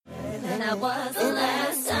that was the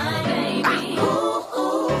last time, baby.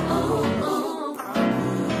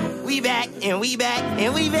 We back, and we back,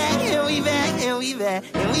 and we back, and we back, and we back,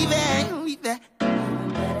 and we back, and we back.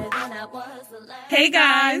 Hey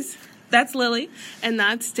guys, that's Lily. And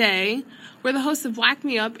that's Day. We're the hosts of Black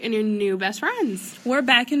Me Up and your new best friends. We're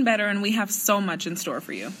back and better, and we have so much in store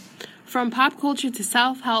for you. From pop culture to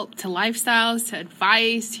self-help to lifestyles to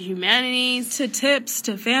advice to humanities to tips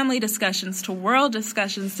to family discussions to world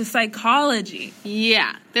discussions to psychology.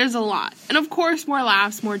 Yeah, there's a lot. And of course, more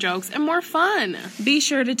laughs, more jokes, and more fun. Be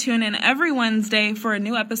sure to tune in every Wednesday for a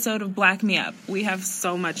new episode of Black Me Up. We have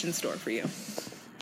so much in store for you.